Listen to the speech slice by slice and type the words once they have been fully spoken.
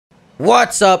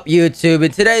What's up, YouTube? In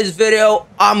today's video,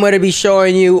 I'm going to be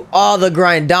showing you all the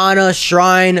Grindanna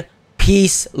Shrine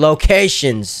piece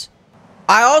locations.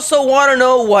 I also want to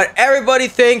know what everybody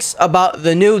thinks about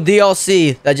the new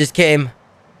DLC that just came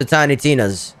to Tiny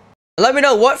Tina's. Let me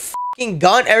know what fucking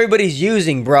gun everybody's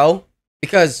using, bro.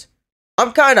 Because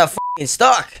I'm kind of fucking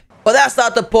stuck. But that's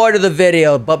not the point of the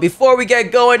video. But before we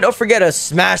get going, don't forget to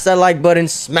smash that like button,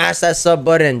 smash that sub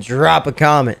button, and drop a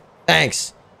comment.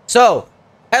 Thanks. So,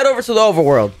 head over to the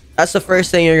overworld. That's the first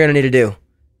thing you're going to need to do.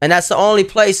 And that's the only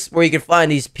place where you can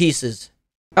find these pieces.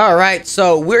 Alright,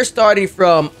 so we're starting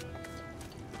from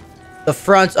the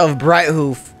front of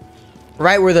Brighthoof.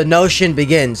 Right where the Notion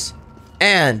begins.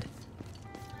 And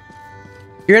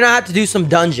you're going to have to do some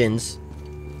dungeons.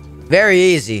 Very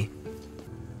easy.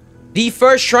 The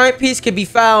first shrine piece can be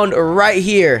found right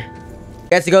here. You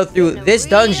have to go through this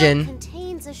dungeon.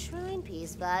 Contains a shrine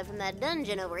piece vibe from that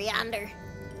dungeon over yonder.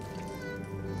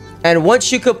 And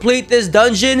once you complete this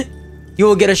dungeon, you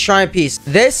will get a shrine piece.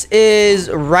 This is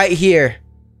right here.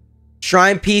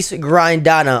 Shrine piece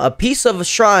Grindanna. A piece of a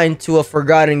shrine to a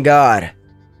forgotten god.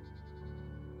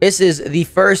 This is the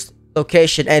first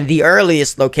location and the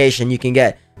earliest location you can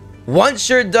get. Once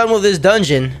you're done with this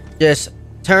dungeon, just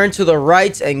turn to the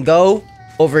right and go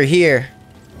over here.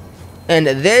 And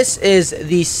this is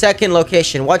the second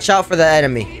location. Watch out for the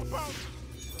enemy.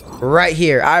 Right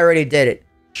here. I already did it.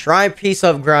 Shrine piece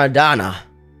of Grindanna.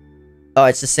 Oh,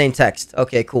 it's the same text.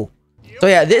 Okay, cool. So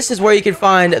yeah, this is where you can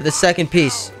find the second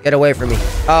piece. Get away from me.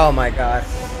 Oh my god.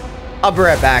 I'll be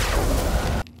right back.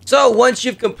 So once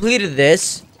you've completed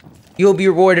this, you'll be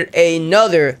rewarded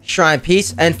another shrine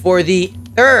piece. And for the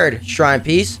third shrine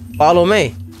piece, follow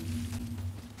me.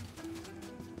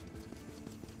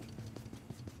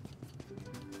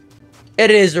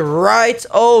 It is right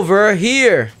over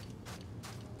here.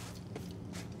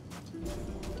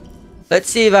 Let's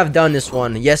see if I've done this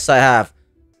one. Yes, I have.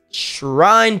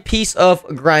 Shrine piece of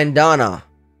Grindanna.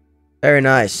 Very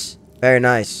nice. Very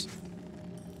nice.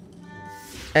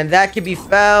 And that can be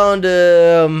found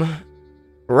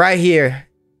right here.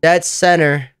 Dead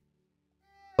center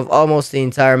of almost the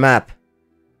entire map.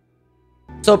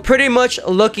 So pretty much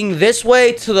looking this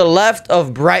way to the left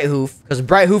of Brighthoof. Because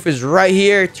Brighthoof is right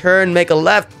here. Turn, make a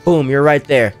left. Boom, you're right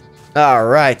there.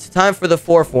 Alright, time for the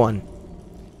fourth one.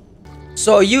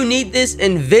 So you need this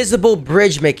invisible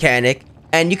bridge mechanic.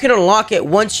 And you can unlock it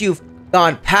once you've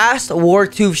gone past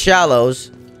Wartooth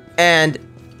Shallows. And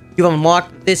you've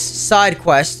unlocked this side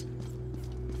quest.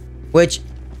 Which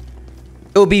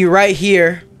it will be right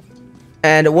here.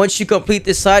 And once you complete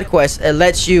this side quest, it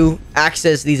lets you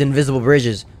access these invisible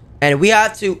bridges. And we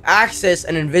have to access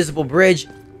an invisible bridge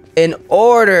in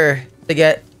order to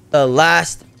get the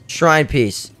last shrine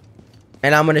piece.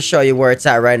 And I'm going to show you where it's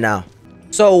at right now.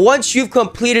 So once you've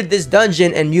completed this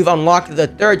dungeon and you've unlocked the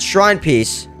third shrine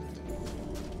piece,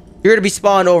 you're going to be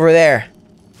spawned over there.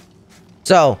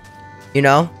 So, you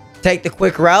know, take the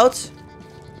quick route.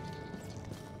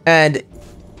 And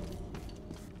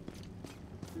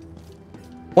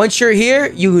once you're here,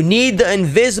 you need the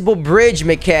invisible bridge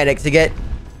mechanic to get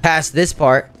past this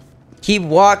part. Keep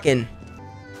walking.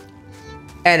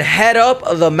 And head up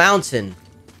the mountain.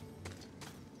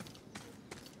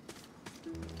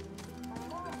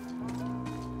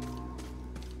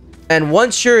 And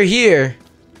once you're here,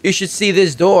 you should see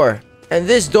this door. And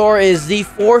this door is the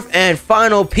fourth and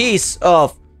final piece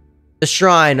of the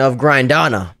Shrine of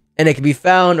Grindanna. And it can be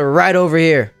found right over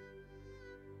here.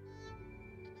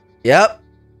 Yep.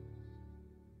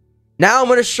 Now I'm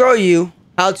going to show you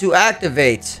how to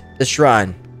activate the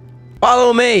shrine.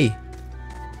 Follow me.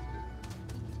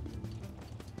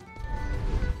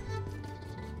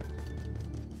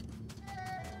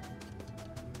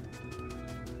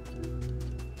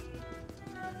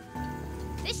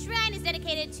 This shrine is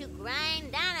dedicated to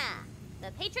Grindanna, the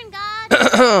patron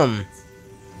god.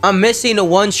 I'm missing a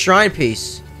one shrine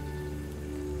piece.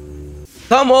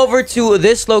 Come over to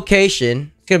this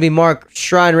location. It's going to be marked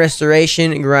Shrine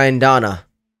Restoration Grindanna.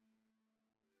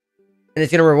 And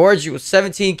it's going to reward you with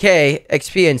 17k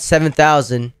XP and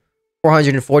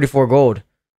 7,444 gold.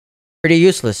 Pretty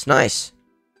useless. Nice.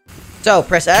 So,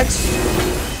 press X.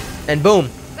 And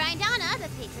boom. Grindanna, the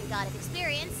patron god of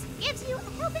experience, gives you a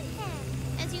helping hand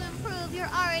as you improve your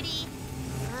already...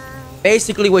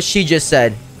 Basically what she just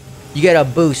said. You get a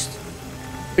boost.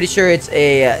 Pretty sure it's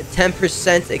a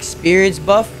 10% experience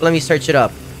buff. Let me search it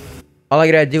up. All I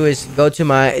gotta do is go to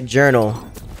my journal.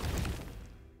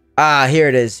 Ah, here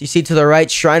it is. You see to the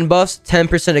right, shrine buffs,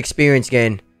 10% experience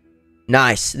gain.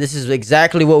 Nice. This is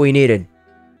exactly what we needed.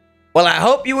 Well, I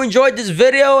hope you enjoyed this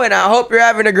video, and I hope you're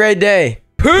having a great day.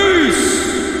 Peace!